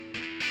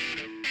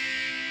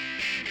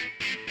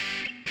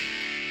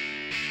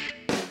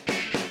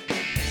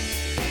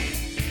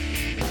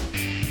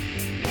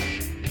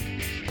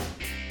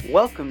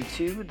Welcome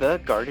to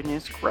The Garden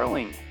is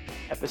Growing,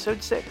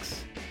 Episode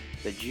 6,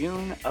 the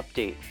June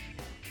Update.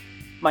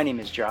 My name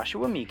is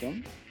Joshua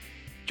Meekin.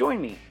 Join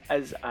me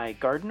as I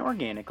garden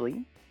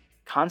organically,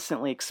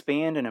 constantly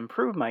expand and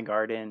improve my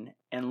garden,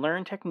 and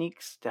learn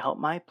techniques to help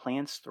my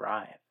plants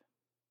thrive.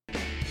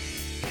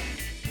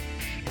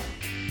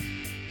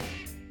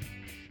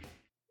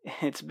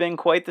 It's been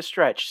quite the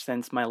stretch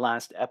since my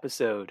last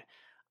episode.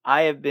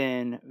 I have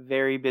been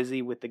very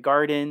busy with the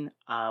garden.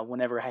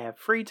 Whenever I have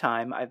free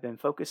time, I've been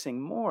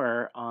focusing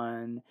more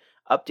on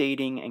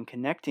updating and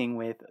connecting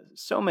with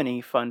so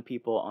many fun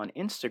people on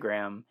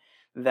Instagram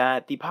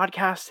that the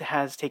podcast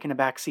has taken a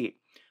back seat.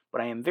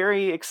 But I am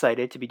very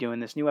excited to be doing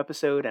this new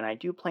episode, and I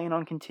do plan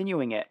on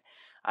continuing it.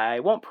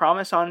 I won't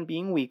promise on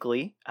being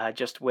weekly,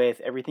 just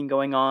with everything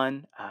going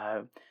on.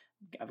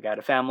 I've got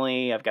a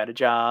family, I've got a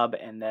job,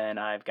 and then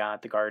I've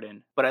got the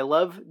garden. But I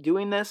love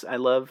doing this. I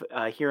love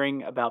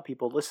hearing about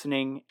people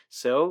listening.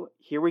 So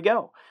here we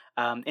go.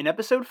 In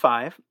episode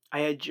 5, I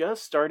had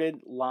just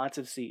started lots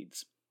of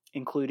seeds,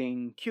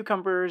 including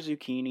cucumber,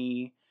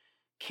 zucchini,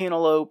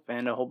 cantaloupe,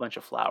 and a whole bunch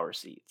of flower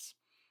seeds.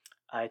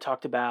 I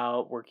talked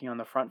about working on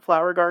the front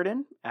flower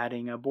garden,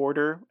 adding a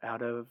border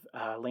out of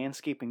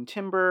landscaping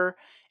timber,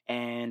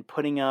 and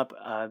putting up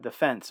the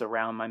fence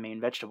around my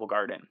main vegetable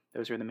garden.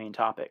 Those are the main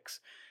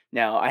topics.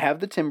 Now, I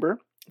have the timber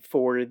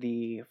for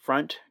the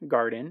front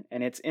garden,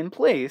 and it's in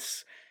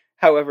place.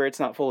 However, it's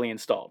not fully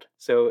installed.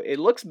 So it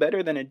looks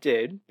better than it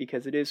did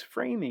because it is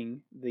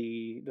framing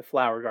the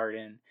flower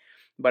garden,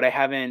 but I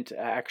haven't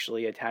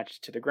actually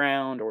attached to the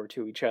ground or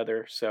to each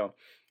other. So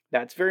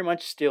that's very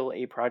much still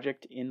a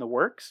project in the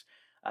works.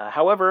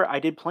 However, I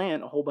did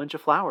plant a whole bunch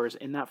of flowers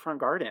in that front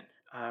garden.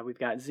 We've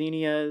got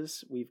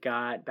zinnias, we've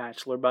got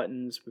bachelor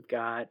buttons, we've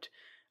got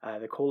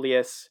the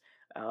coleus,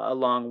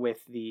 along with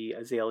the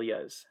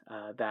azaleas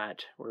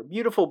that were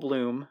beautiful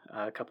bloom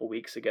a couple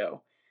weeks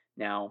ago.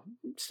 Now,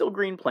 still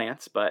green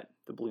plants, but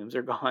the blooms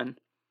are gone.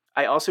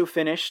 I also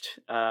finished,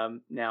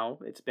 now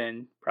it's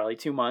been probably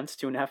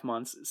 2.5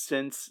 months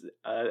since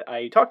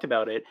I talked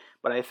about it,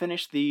 but I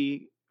finished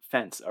the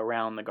fence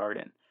around the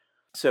garden.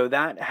 So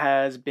that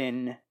has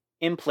been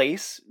in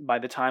place by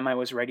the time I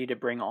was ready to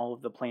bring all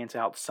of the plants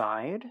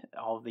outside,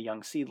 all of the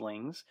young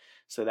seedlings,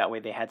 so that way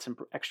they had some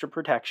extra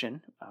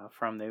protection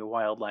from the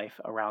wildlife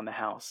around the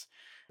house.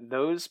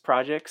 Those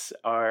projects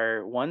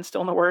are, one, still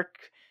in the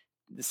work.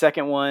 The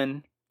second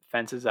one,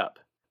 fence is up.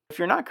 If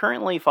you're not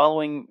currently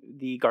following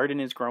The Garden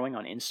is Growing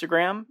on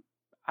Instagram,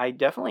 I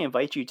definitely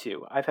invite you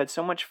to. I've had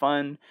so much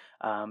fun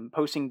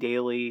posting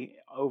daily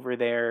over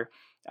there,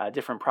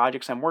 different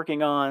projects I'm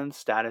working on,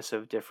 status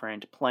of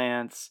different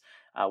plants,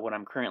 what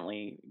I'm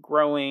currently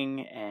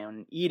growing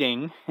and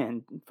eating,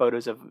 and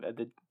photos of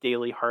the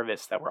daily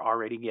harvest that we're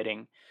already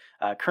getting.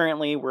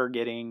 Currently, we're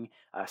getting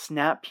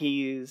snap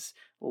peas,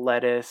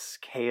 lettuce,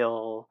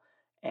 kale,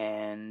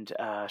 and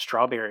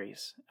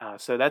strawberries.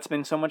 So that's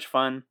been so much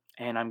fun,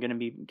 and I'm going to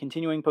be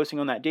continuing posting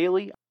on that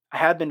daily. I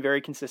have been very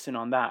consistent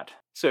on that.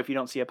 So if you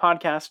don't see a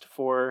podcast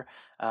for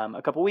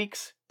a couple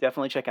weeks,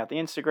 definitely check out the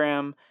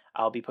Instagram.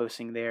 I'll be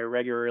posting there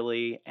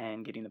regularly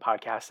and getting the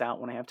podcast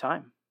out when I have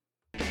time.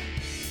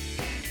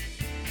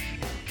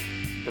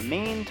 The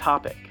main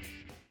topic.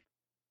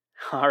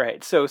 All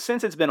right, so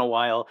since it's been a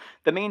while,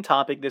 the main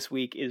topic this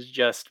week is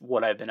just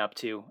what I've been up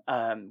to.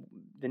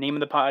 The name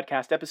of the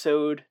podcast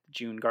episode,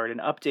 June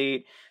Garden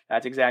Update,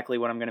 that's exactly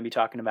what I'm going to be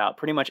talking about.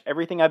 Pretty much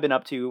everything I've been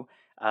up to,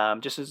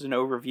 just as an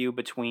overview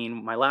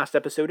between my last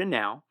episode and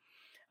now.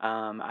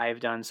 I've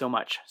done so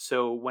much.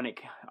 So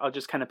I'll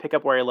just kind of pick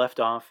up where I left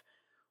off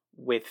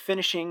with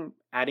finishing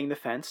adding the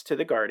fence to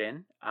the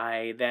garden.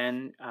 I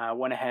then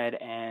went ahead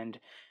and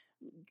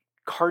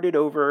carted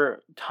over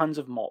tons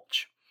of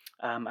mulch.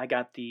 I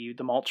got the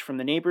mulch from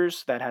the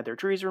neighbors that had their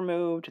trees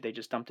removed. They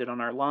just dumped it on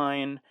our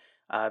line,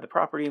 the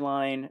property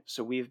line.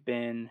 So we've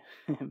been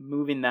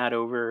moving that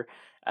over.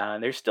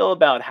 There's still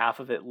about half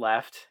of it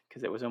left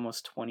because it was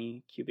almost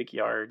 20 cubic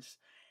yards.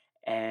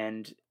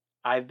 And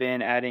I've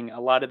been adding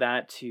a lot of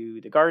that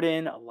to the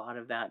garden, a lot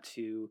of that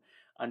to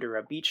under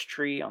a beech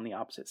tree on the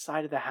opposite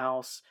side of the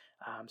house.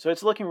 So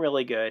it's looking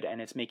really good,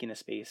 and it's making the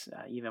space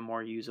even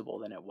more usable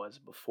than it was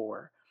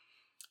before.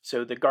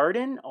 So the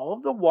garden, all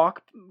of the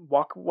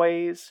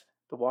walkways,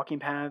 the walking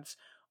paths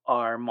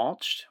are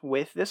mulched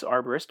with this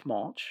arborist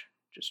mulch,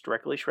 just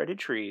directly shredded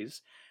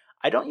trees.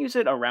 I don't use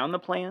it around the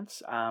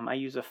plants. I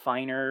use a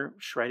finer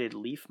shredded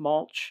leaf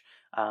mulch.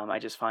 I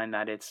just find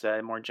that it's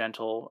more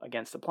gentle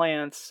against the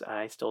plants.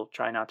 I still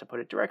try not to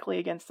put it directly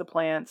against the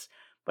plants,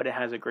 but it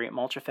has a great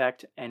mulch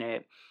effect, and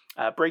it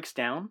breaks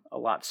down a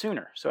lot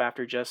sooner. So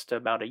after just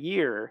about a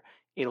year,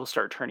 it'll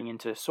start turning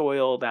into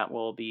soil that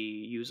will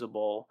be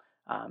usable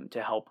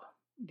to help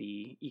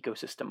the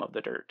ecosystem of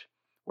the dirt.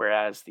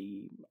 Whereas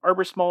the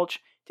arborist mulch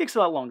takes a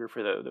lot longer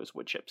for those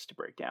wood chips to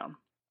break down.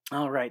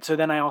 All right, so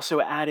then I also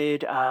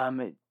added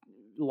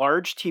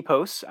large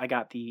T-posts. I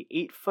got the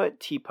 8-foot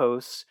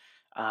T-posts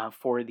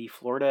for the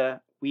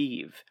Florida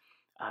weave.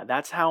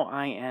 That's how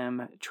I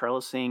am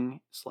trellising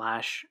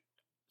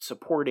 /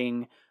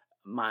 supporting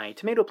my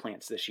tomato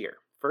plants this year.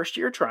 first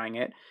year trying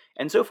it,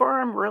 and so far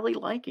I'm really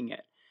liking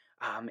it.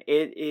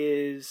 It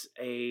is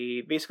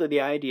a basically the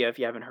idea, if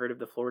you haven't heard of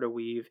the Florida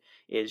weave,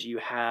 is you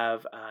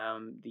have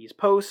these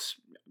posts.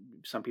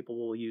 Some people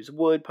will use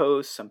wood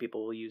posts, some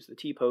people will use the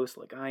T post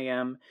like I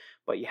am,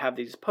 but you have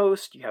these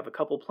posts, you have a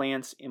couple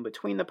plants in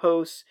between the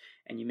posts,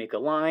 and you make a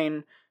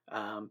line,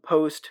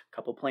 post,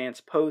 couple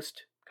plants,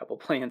 post, couple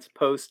plants,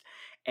 post,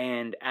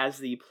 and as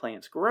the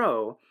plants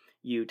grow,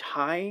 you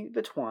tie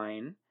the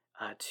twine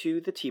to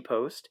the T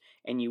post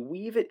and you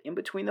weave it in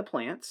between the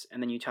plants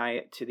and then you tie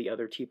it to the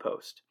other T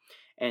post.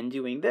 And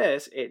doing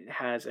this, it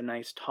has a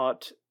nice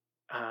taut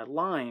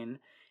line,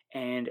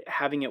 and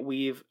having it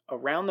weave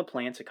around the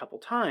plants a couple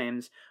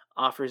times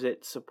offers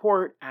it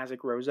support as it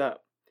grows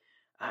up.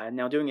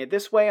 Now, doing it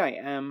this way, I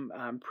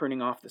am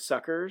pruning off the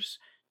suckers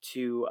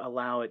to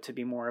allow it to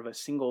be more of a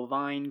single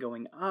vine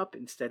going up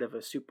instead of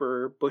a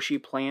super bushy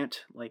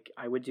plant like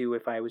I would do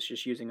if I was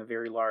just using a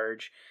very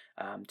large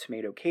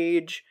tomato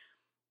cage.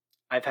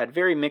 I've had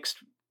very mixed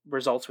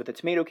results with the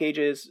tomato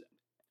cages.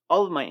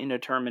 All of my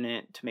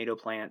indeterminate tomato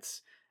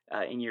plants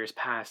in years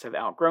past have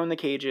outgrown the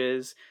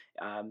cages,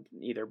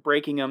 either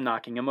breaking them,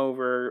 knocking them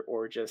over,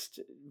 or just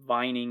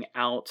vining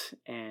out,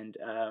 and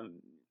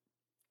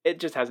it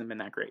just hasn't been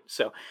that great.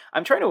 So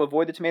I'm trying to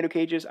avoid the tomato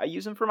cages. I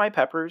use them for my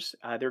peppers.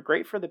 They're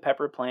great for the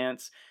pepper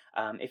plants.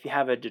 If you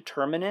have a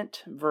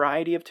determinate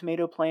variety of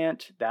tomato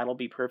plant, that'll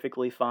be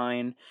perfectly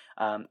fine.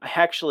 I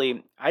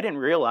didn't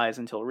realize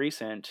until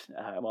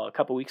a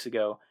couple weeks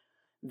ago,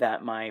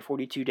 that my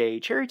 42-day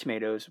cherry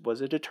tomatoes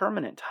was a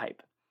determinate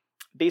type.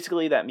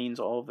 Basically, that means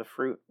all of the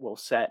fruit will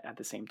set at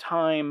the same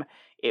time.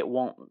 It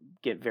won't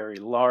get very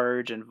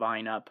large and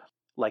vine up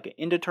like an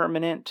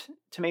indeterminate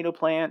tomato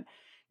plant.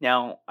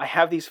 Now, I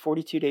have these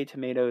 42-day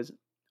tomatoes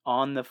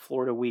on the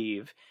Florida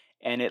weave,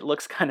 and it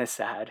looks kind of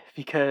sad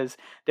because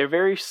they're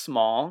very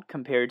small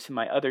compared to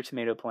my other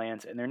tomato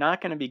plants, and they're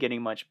not going to be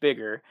getting much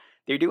bigger.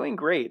 They're doing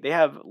great. They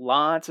have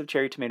lots of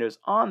cherry tomatoes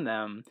on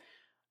them.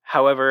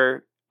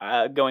 However,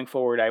 going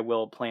forward, I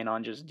will plan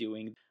on just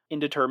doing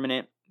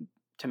indeterminate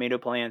tomato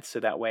plants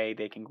so that way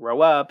they can grow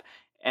up,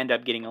 end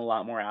up getting a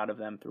lot more out of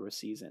them through a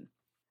season.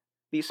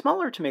 These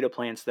smaller tomato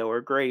plants, though,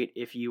 are great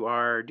if you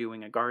are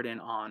doing a garden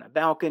on a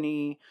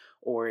balcony,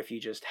 or if you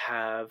just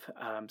have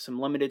some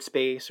limited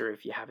space, or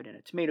if you have it in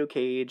a tomato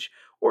cage,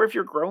 or if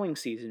your growing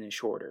season is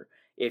shorter.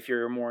 If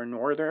you're more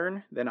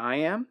northern than I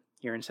am,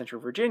 here in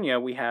Central Virginia,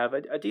 we have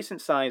a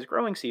decent sized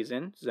growing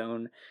season,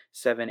 zone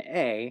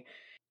 7A.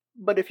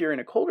 But if you're in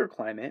a colder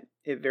climate,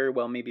 it very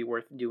well may be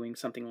worth doing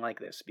something like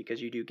this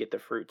because you do get the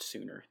fruit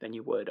sooner than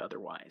you would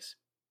otherwise.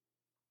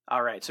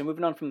 All right, so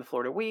moving on from the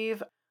Florida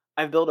weave,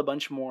 I've built a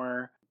bunch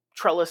more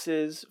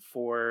trellises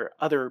for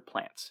other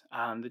plants.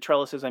 The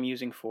trellises I'm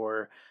using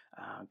for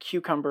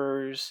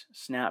cucumbers,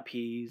 snap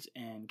peas,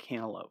 and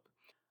cantaloupe.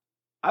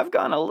 I've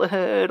gone a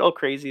little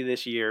crazy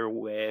this year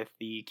with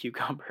the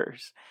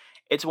cucumbers.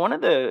 It's one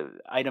of the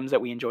items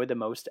that we enjoyed the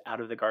most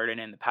out of the garden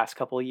in the past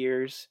couple of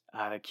years.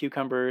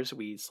 Cucumbers,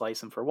 we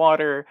slice them for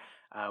water,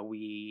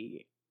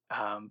 we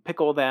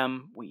pickle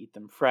them, we eat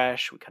them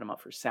fresh, we cut them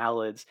up for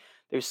salads.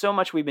 There's so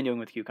much we've been doing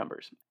with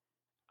cucumbers.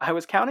 I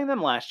was counting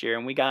them last year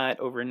and we got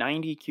over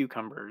 90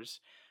 cucumbers.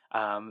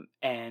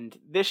 And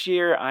this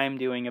year I'm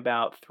doing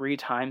about 3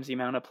 times the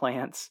amount of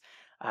plants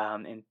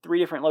in 3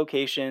 different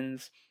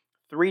locations,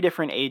 3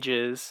 different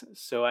ages.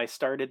 So I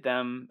started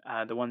them.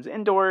 The ones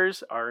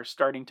indoors are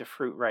starting to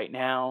fruit right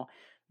now.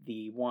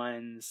 The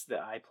ones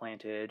that I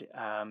planted,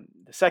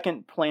 the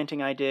second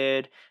planting I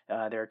did,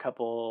 they're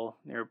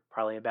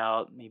probably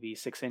about maybe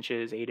 6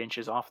 inches, 8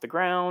 inches off the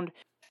ground.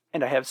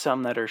 And I have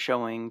some that are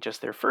showing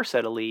just their first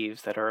set of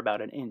leaves that are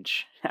about an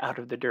inch out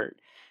of the dirt.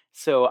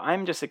 So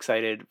I'm just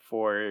excited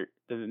for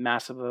the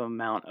massive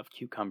amount of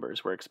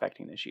cucumbers we're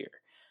expecting this year.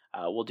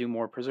 We'll do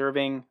more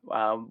preserving.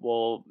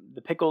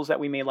 The pickles that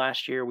we made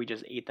last year, we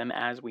just ate them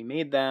as we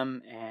made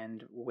them,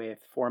 and with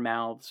 4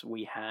 mouths,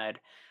 we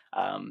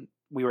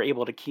were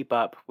able to keep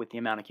up with the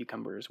amount of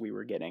cucumbers we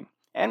were getting.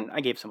 And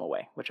I gave some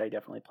away, which I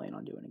definitely plan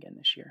on doing again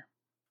this year.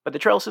 But the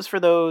trellises for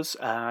those,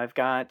 I've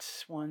got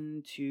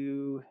 1,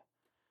 2,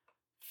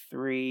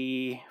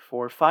 3,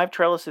 4, 5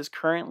 trellises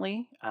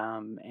currently,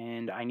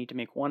 and I need to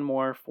make one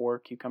more for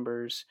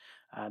cucumbers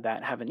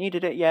that haven't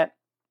needed it yet.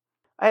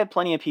 I have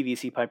plenty of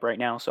PVC pipe right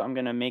now, so I'm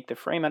going to make the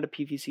frame out of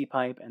PVC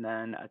pipe and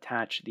then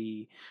attach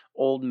the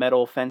old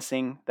metal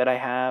fencing that I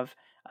have.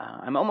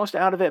 I'm almost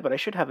out of it, but I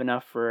should have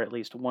enough for at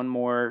least one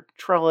more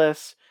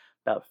trellis,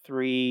 about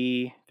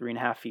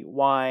 3.5 feet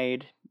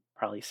wide,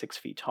 probably 6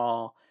 feet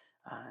tall,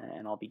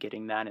 and I'll be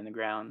getting that in the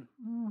ground.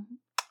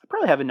 I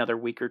probably have another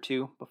week or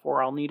 2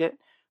 before I'll need it.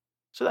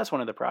 So that's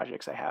one of the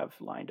projects I have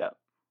lined up.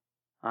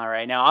 All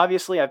right, now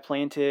obviously I've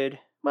planted,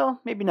 well,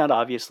 maybe not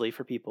obviously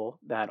for people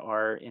that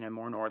are in a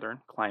more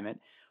northern climate,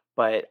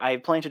 but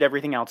I've planted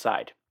everything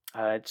outside.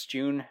 It's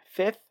June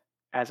 5th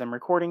as I'm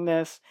recording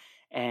this,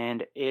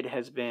 and it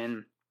has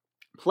been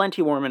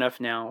plenty warm enough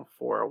now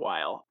for a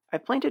while. I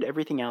planted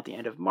everything out the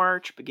end of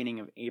March, beginning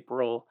of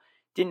April.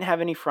 Didn't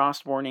have any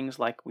frost warnings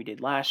like we did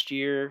last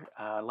year.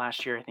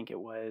 Last year, I think it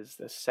was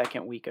the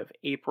second week of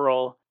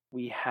April.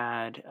 We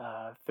had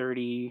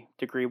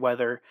 30-degree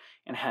weather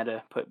and had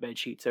to put bed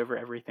sheets over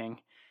everything.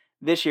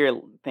 This year,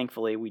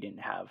 thankfully, we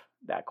didn't have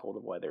that cold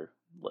of weather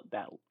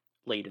that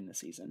late in the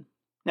season.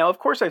 Now, of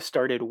course, I've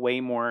started way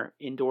more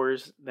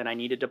indoors than I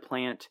needed to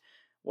plant.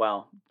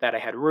 Well, that I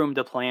had room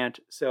to plant.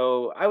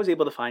 So I was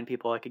able to find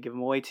people I could give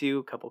them away to,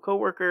 a couple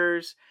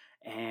coworkers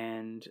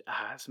and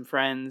some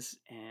friends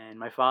and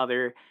my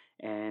father.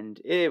 And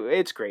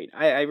it's great.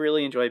 I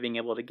really enjoy being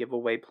able to give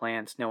away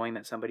plants, knowing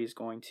that somebody's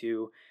going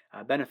to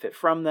benefit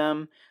from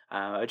them.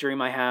 A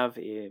dream I have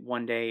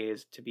one day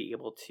is to be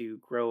able to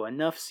grow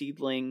enough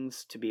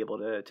seedlings to be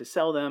able to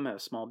sell them, a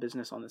small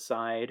business on the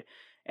side,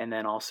 and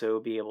then also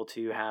be able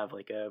to have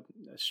like a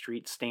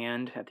street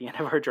stand at the end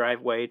of our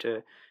driveway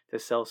to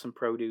sell some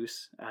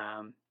produce.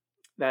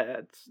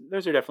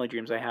 Those are definitely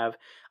dreams I have.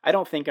 I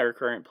don't think our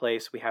current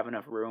place we have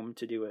enough room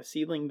to do a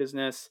seedling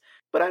business,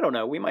 but I don't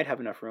know. We might have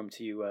enough room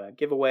to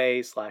give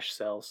away slash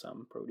sell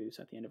some produce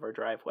at the end of our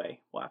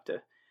driveway. We'll have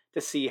to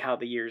see how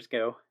the years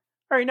go.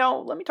 All right, now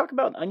let me talk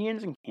about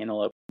onions and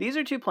cantaloupe. These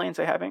are two plants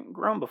I haven't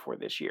grown before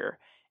this year,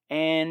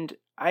 and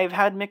I've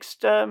had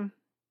mixed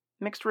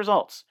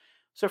results.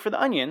 So for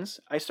the onions,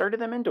 I started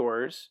them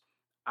indoors.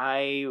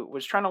 I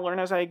was trying to learn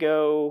as I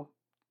go,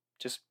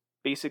 just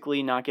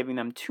basically not giving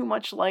them too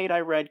much light. I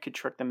read could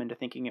trick them into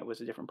thinking it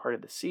was a different part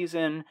of the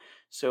season.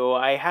 So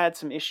I had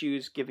some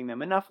issues giving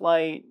them enough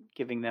light,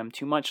 giving them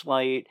too much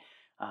light.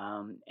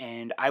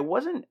 And I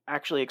wasn't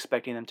actually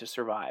expecting them to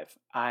survive.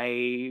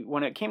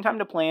 When it came time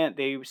to plant,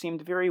 they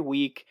seemed very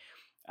weak.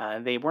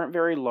 They weren't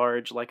very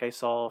large, like I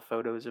saw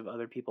photos of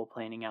other people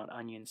planting out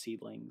onion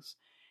seedlings.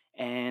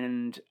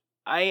 And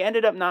I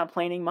ended up not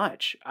planting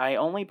much. I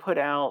only put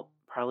out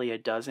probably a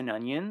dozen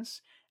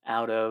onions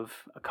out of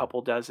a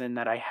couple dozen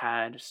that I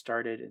had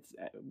started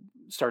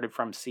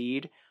from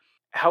seed.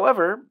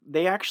 However,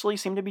 they actually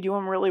seem to be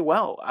doing really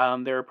well.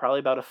 They're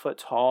probably about a foot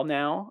tall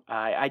now.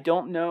 I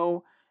don't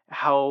know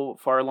how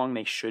far along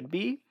they should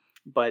be,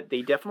 but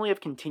they definitely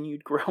have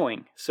continued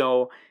growing.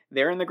 So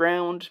they're in the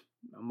ground.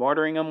 I'm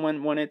watering them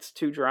when it's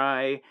too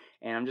dry,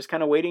 and I'm just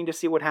kind of waiting to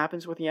see what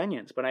happens with the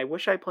onions. But I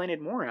wish I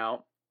planted more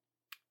out.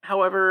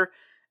 However,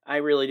 I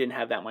really didn't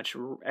have that much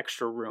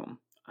extra room.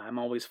 I'm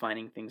always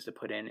finding things to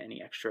put in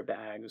any extra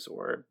bags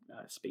or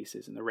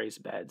spaces in the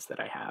raised beds that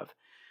I have.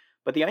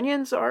 But the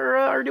onions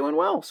are doing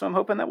well, so I'm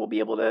hoping that we'll be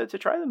able to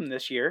try them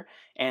this year,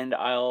 and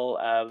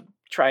I'll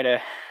try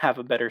to have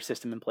a better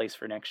system in place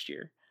for next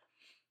year.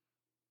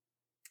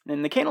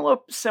 And the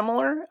cantaloupe,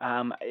 similar.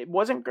 It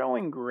wasn't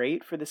growing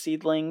great for the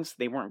seedlings.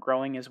 They weren't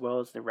growing as well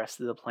as the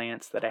rest of the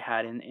plants that I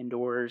had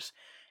indoors.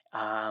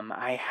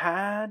 I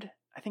had,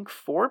 I think,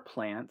 4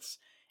 plants,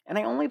 and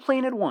I only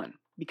planted one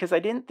because I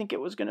didn't think it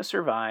was going to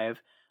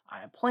survive.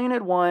 I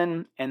planted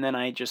one, and then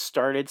I just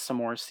started some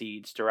more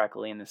seeds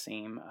directly in the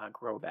same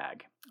grow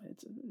bag.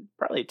 It's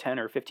probably a 10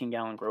 or 15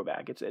 gallon grow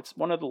bag. It's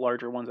one of the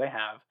larger ones I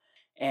have,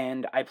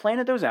 and I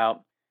planted those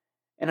out.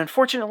 And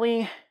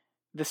unfortunately,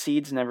 the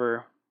seeds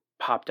never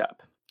popped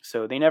up,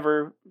 so they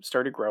never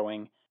started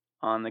growing.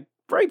 On the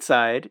bright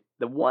side,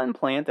 the one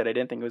plant that I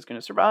didn't think was going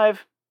to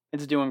survive,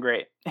 it's doing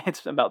great.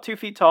 It's about 2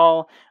 feet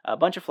tall, a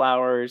bunch of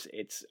flowers.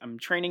 I'm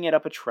training it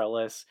up a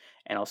trellis,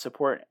 and I'll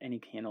support any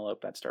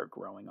cantaloupe that start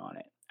growing on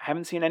it. I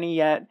haven't seen any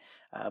yet,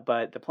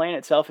 but the plant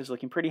itself is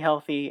looking pretty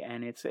healthy,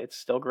 and it's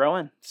still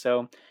growing.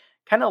 So,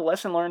 kind of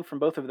lesson learned from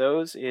both of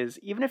those is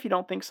even if you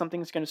don't think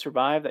something's going to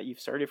survive that you've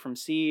started from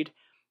seed,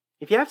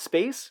 if you have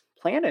space,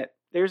 plant it.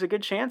 There's a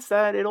good chance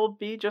that it'll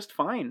be just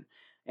fine.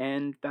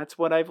 And that's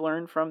what I've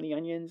learned from the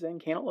onions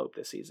and cantaloupe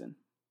this season.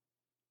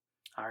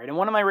 All right, in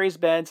one of my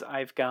raised beds,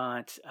 I've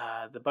got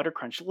the butter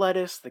crunch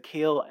lettuce, the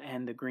kale,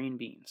 and the green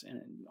beans,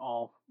 and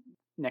all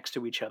next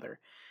to each other.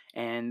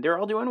 And they're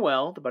all doing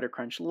well. The butter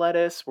crunch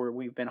lettuce, where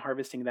we've been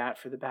harvesting that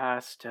for the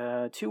past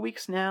 2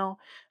 weeks now,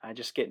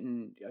 just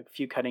getting a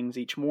few cuttings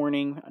each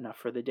morning, enough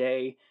for the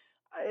day.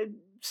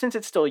 Since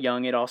it's still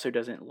young, it also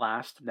doesn't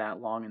last that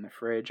long in the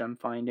fridge, I'm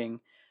finding.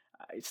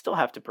 I still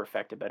have to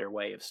perfect a better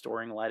way of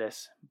storing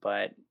lettuce,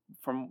 but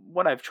from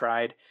what I've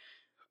tried,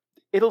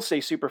 it'll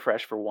stay super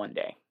fresh for one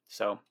day.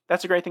 So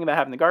that's a great thing about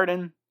having the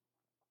garden.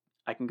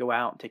 I can go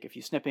out, take a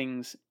few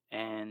snippings,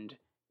 and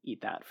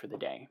eat that for the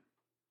day.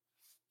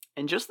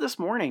 And just this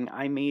morning,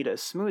 I made a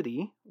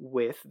smoothie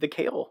with the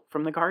kale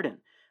from the garden.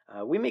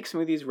 We make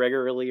smoothies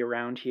regularly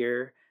around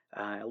here.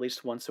 At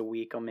least once a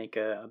week, I'll make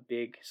a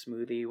big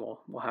smoothie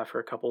we'll have for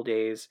a couple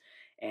days.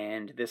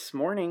 And this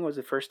morning was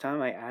the first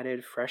time I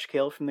added fresh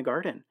kale from the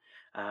garden.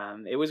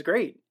 It was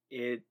great.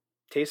 It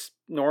tastes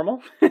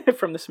normal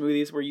from the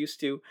smoothies we're used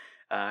to.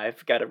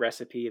 I've got a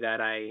recipe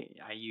that I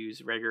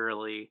use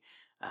regularly,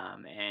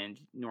 and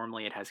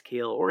normally it has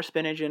kale or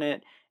spinach in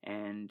it,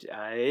 and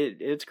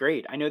it's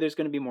great. I know there's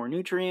going to be more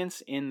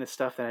nutrients in the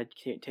stuff that I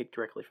can't take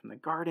directly from the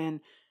garden.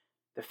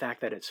 The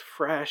fact that it's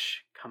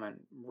fresh, coming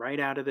right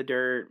out of the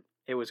dirt,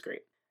 it was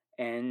great.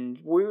 And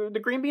the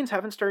green beans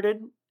haven't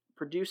started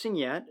producing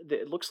yet.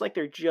 It looks like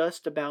they're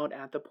just about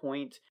at the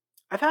point.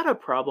 I've had a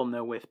problem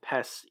though with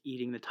pests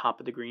eating the top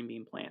of the green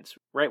bean plants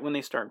right when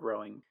they start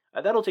growing.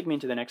 That'll take me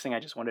into the next thing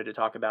I just wanted to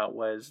talk about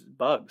was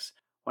bugs.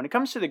 When it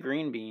comes to the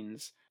green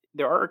beans,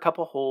 there are a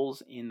couple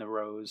holes in the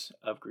rows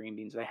of green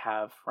beans I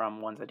have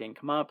from ones that didn't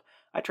come up.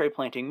 I tried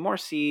planting more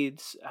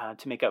seeds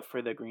to make up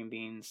for the green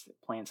beans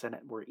plants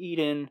that were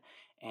eaten,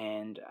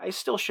 and I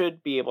still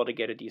should be able to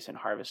get a decent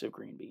harvest of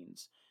green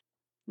beans.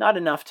 Not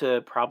enough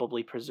to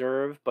probably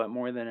preserve, but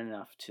more than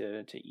enough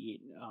to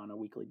eat on a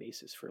weekly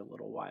basis for a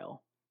little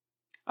while.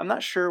 I'm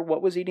not sure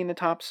what was eating the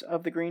tops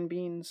of the green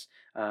beans.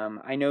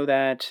 I know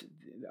that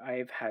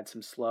I've had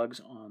some slugs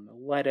on the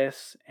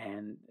lettuce,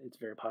 and it's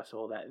very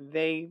possible that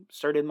they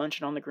started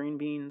munching on the green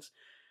beans.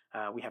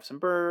 We have some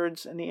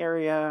birds in the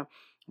area.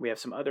 We have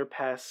some other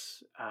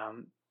pests,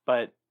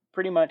 but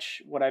pretty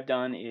much what I've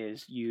done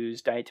is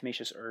use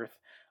diatomaceous earth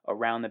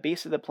around the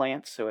base of the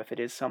plants. So if it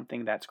is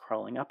something that's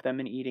crawling up them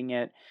and eating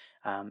it,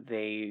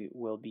 they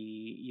will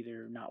be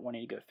either not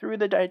wanting to go through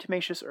the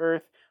diatomaceous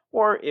earth,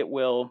 or it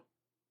will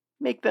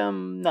make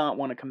them not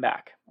want to come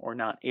back or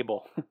not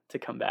able to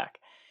come back.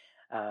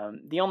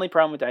 The only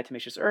problem with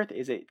diatomaceous earth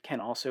is it can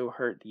also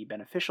hurt the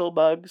beneficial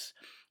bugs.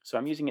 So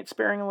I'm using it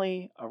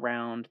sparingly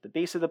around the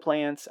base of the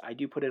plants. I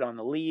do put it on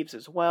the leaves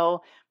as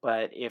well,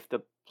 but if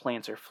the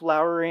plants are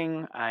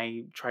flowering,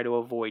 I try to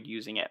avoid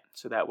using it.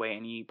 So that way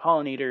any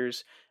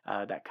pollinators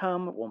that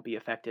come won't be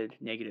affected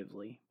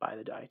negatively by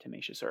the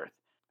diatomaceous earth.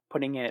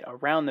 Putting it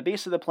around the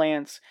base of the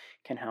plants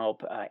can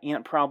help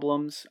ant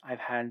problems. I've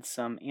had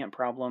some ant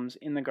problems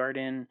in the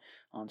garden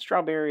on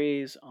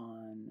strawberries,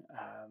 on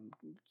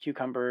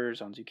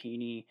cucumbers, on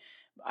zucchini.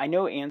 I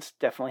know ants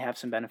definitely have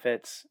some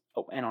benefits.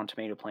 Oh, and on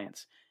tomato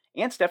plants.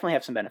 Ants definitely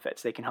have some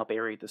benefits. They can help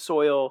aerate the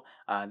soil.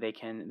 They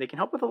can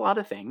help with a lot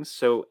of things.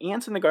 So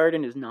ants in the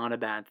garden is not a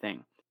bad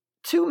thing.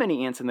 Too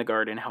many ants in the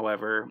garden,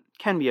 however,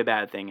 can be a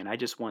bad thing, and I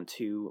just want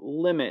to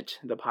limit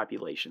the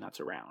population that's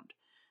around.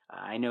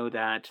 I know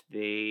that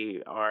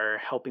they are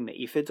helping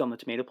the aphids on the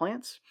tomato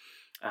plants.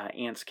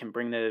 Ants can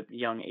bring the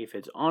young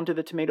aphids onto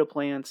the tomato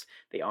plants.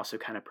 They also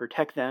kind of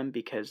protect them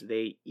because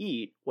they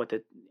eat what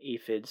the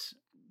aphids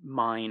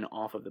mine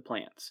off of the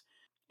plants.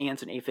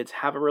 Ants and aphids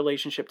have a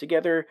relationship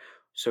together,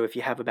 so if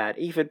you have a bad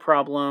aphid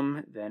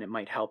problem, then it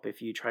might help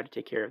if you try to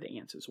take care of the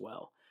ants as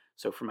well.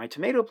 So for my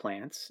tomato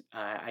plants,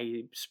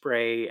 I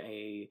spray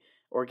a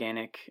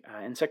organic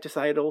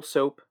insecticidal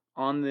soap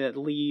on the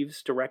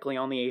leaves directly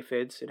on the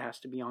aphids. It has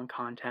to be on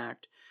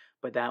contact,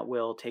 but that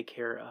will take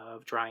care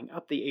of drying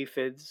up the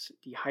aphids,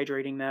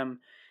 dehydrating them,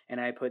 and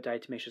I put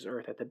diatomaceous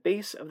earth at the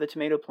base of the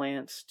tomato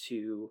plants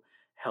to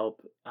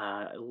help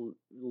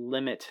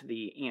limit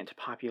the ant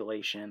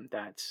population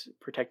that's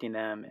protecting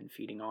them and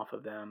feeding off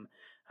of them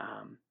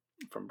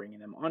from bringing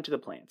them onto the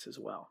plants as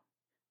well.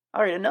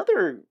 All right,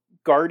 another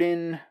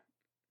garden,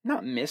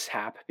 not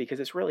mishap because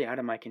it's really out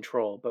of my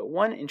control, but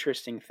one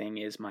interesting thing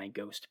is my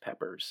ghost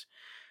peppers.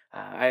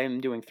 I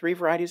am doing 3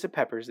 varieties of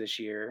peppers this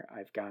year.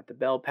 I've got the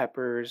bell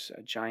peppers,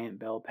 a giant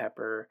bell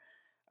pepper.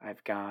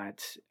 I've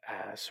got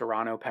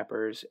serrano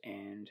peppers,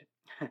 and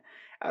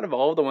out of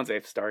all of the ones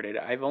I've started,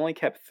 I've only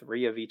kept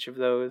 3 of each of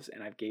those,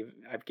 and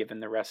I've given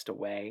the rest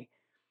away,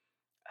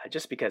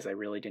 just because I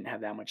really didn't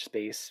have that much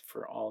space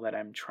for all that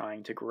I'm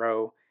trying to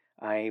grow.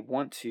 I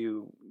want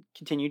to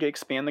continue to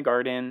expand the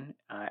garden,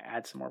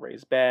 add some more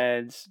raised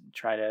beds,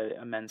 try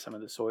to amend some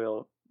of the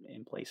soil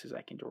in places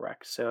I can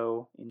direct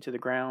sow into the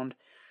ground.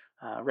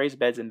 Raised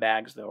beds and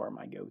bags, though, are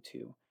my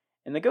go-to.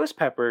 And the ghost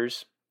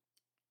peppers,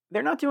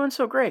 they're not doing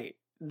so great.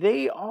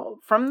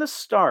 From the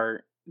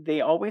start,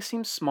 they always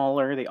seem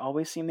smaller. They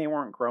always seem they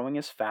weren't growing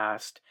as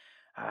fast.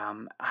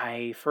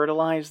 I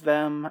fertilized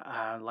them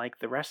like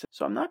the rest,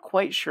 so I'm not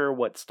quite sure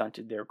what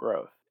stunted their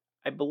growth.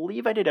 I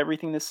believe I did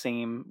everything the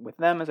same with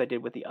them as I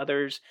did with the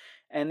others,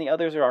 and the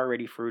others are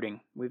already fruiting.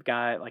 We've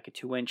got like a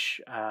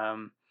 2-inch,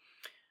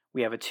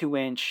 we have a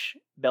 2-inch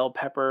bell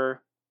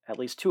pepper, at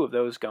least 2 of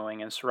those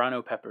going, and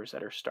serrano peppers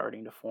that are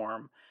starting to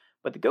form.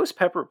 But the ghost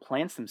pepper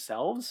plants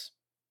themselves,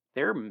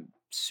 they're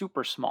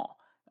super small.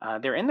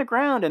 They're in the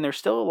ground and they're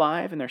still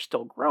alive and they're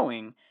still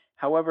growing.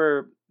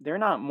 However, they're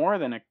not more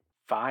than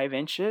 5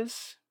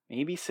 inches,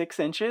 maybe 6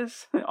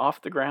 inches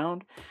off the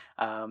ground.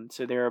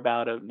 So they're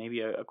about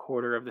maybe a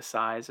quarter of the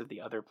size of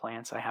the other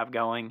plants I have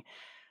going.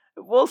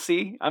 We'll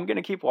see. I'm going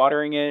to keep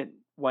watering it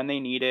when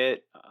they need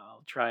it.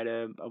 I'll try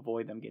to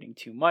avoid them getting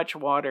too much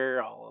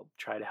water. I'll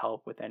try to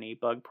help with any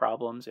bug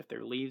problems if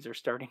their leaves are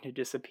starting to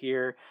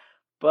disappear.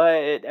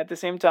 But at the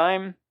same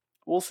time,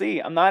 we'll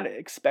see. I'm not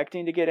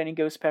expecting to get any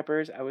ghost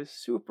peppers. I was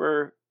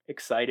super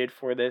excited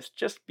for this,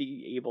 just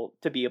be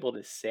able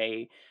to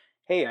say,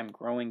 hey, I'm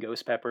growing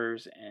ghost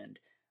peppers, and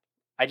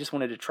I just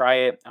wanted to try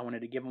it. I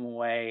wanted to give them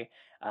away.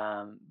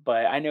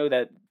 But I know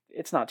that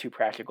it's not too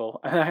practical.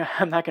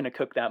 I'm not going to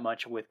cook that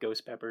much with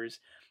ghost peppers.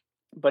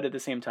 But at the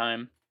same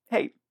time,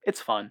 hey,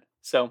 it's fun.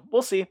 So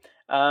we'll see.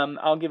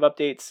 I'll give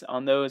updates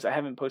on those. I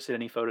haven't posted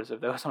any photos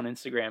of those on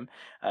Instagram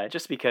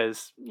just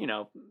because,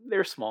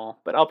 they're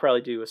small. But I'll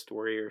probably do a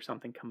story or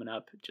something coming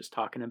up just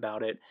talking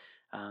about it.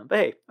 But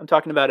hey, I'm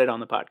talking about it on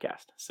the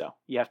podcast. So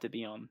you have to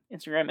be on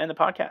Instagram and the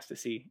podcast to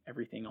see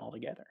everything all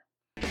together.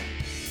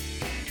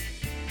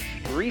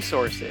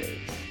 Resources.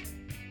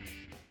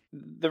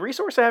 The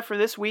resource I have for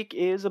this week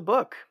is a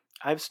book.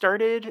 I've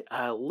started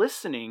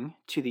listening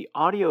to the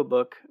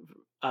audiobook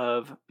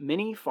of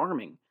Mini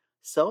Farming: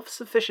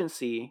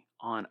 Self-Sufficiency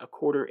on a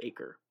Quarter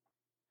Acre.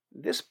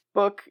 This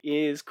book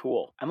is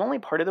cool. I'm only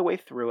part of the way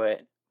through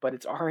it, but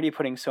it's already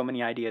putting so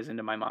many ideas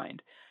into my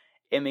mind.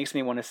 It makes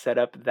me want to set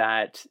up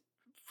that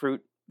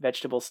fruit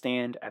vegetable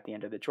stand at the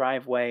end of the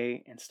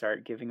driveway and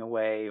start giving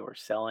away or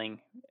selling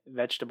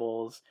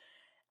vegetables.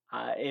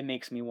 It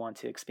makes me want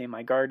to expand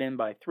my garden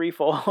by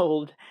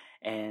threefold.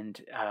 And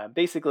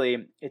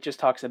basically, it just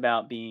talks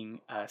about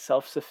being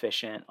self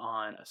sufficient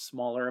on a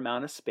smaller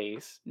amount of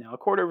space. Now, a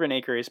quarter of an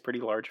acre is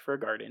pretty large for a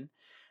garden,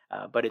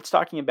 but it's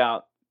talking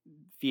about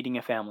feeding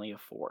a family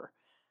of four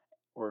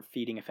or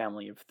feeding a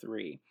family of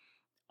three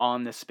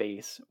on the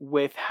space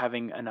with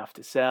having enough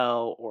to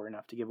sell or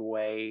enough to give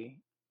away,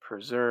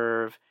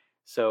 preserve.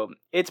 So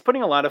it's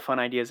putting a lot of fun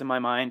ideas in my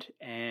mind,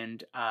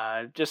 and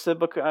just a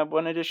book I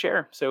wanted to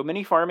share. So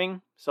Mini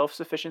Farming: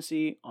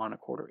 Self-Sufficiency on a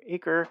Quarter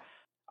Acre.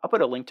 I'll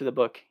put a link to the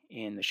book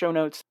in the show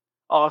notes.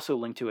 I'll also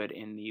link to it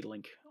in the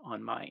link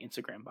on my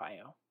Instagram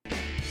bio.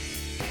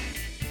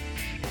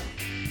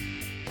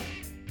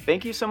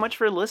 Thank you so much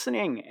for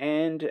listening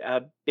and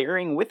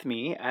bearing with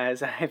me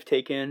as I've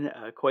taken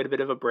quite a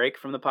bit of a break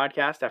from the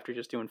podcast after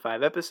just doing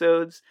 5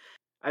 episodes.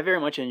 I very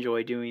much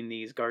enjoy doing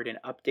these garden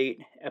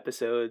update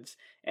episodes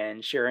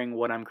and sharing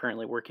what I'm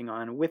currently working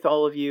on with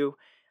all of you.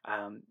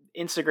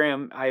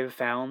 Instagram I've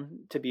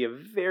found to be a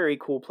very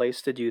cool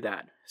place to do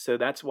that. So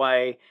that's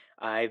why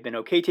I've been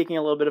okay taking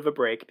a little bit of a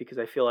break, because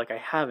I feel like I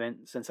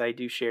haven't, since I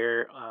do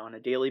share on a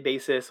daily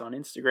basis on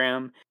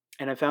Instagram.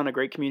 And I found a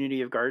great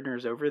community of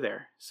gardeners over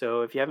there.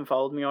 So if you haven't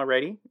followed me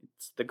already,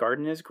 it's The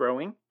Garden is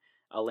Growing.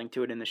 I'll link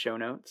to it in the show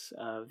notes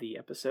of the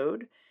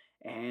episode.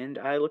 And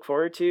I look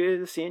forward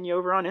to seeing you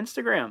over on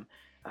Instagram.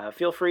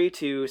 Feel free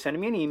to send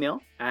me an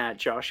email at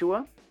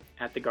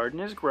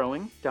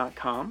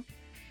joshua@thegardenisgrowing.com.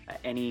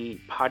 Any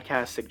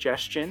podcast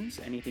suggestions,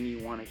 anything you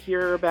want to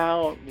hear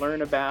about,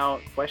 learn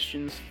about,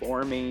 questions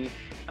for me,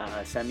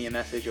 send me a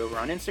message over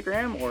on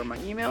Instagram or my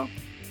email.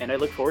 And I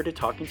look forward to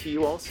talking to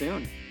you all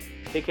soon.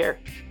 Take care.